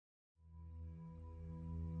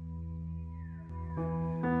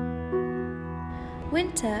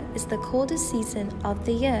Winter is the coldest season of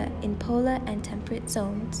the year in polar and temperate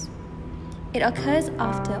zones. It occurs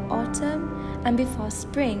after autumn and before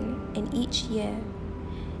spring in each year.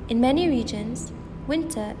 In many regions,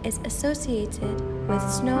 winter is associated with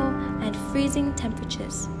snow and freezing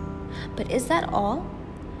temperatures. But is that all?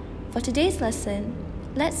 For today's lesson,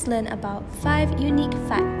 let's learn about 5 unique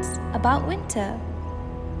facts about winter.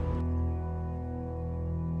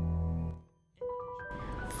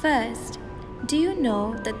 First, do you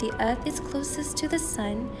know that the Earth is closest to the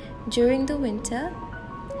Sun during the winter?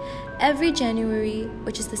 Every January,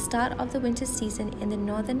 which is the start of the winter season in the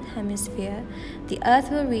Northern Hemisphere, the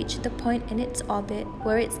Earth will reach the point in its orbit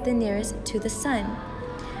where it's the nearest to the Sun.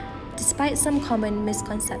 Despite some common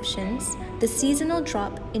misconceptions, the seasonal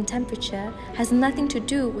drop in temperature has nothing to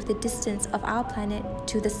do with the distance of our planet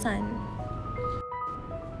to the Sun.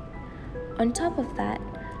 On top of that,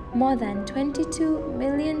 more than 22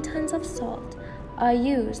 million tons of salt are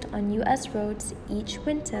used on US roads each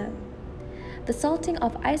winter. The salting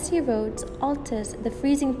of icy roads alters the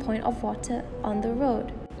freezing point of water on the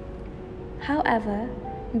road. However,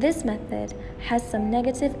 this method has some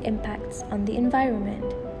negative impacts on the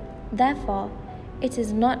environment. Therefore, it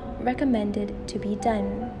is not recommended to be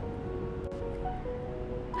done.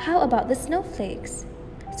 How about the snowflakes?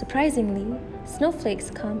 Surprisingly, snowflakes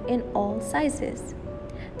come in all sizes.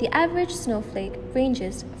 The average snowflake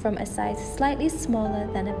ranges from a size slightly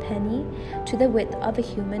smaller than a penny to the width of a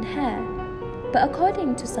human hair. But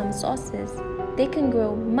according to some sources, they can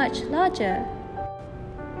grow much larger.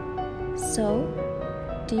 So,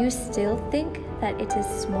 do you still think that it is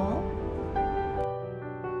small?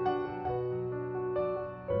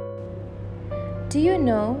 Do you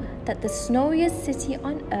know that the snowiest city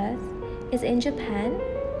on Earth is in Japan?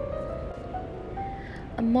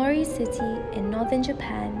 Aomori City in northern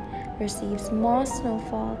Japan receives more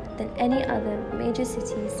snowfall than any other major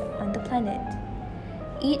cities on the planet.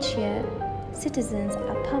 Each year, citizens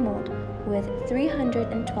are pummeled with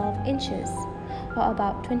 312 inches, or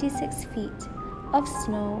about 26 feet, of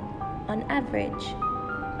snow on average.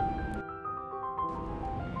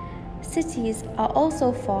 Cities are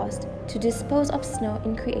also forced to dispose of snow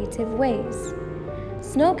in creative ways.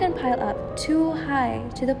 Snow can pile up too high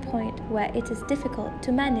to the point where it is difficult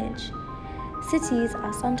to manage. Cities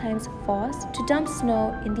are sometimes forced to dump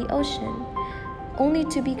snow in the ocean, only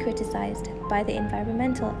to be criticized by the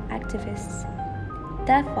environmental activists.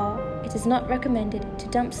 Therefore, it is not recommended to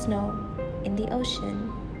dump snow in the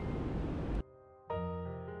ocean.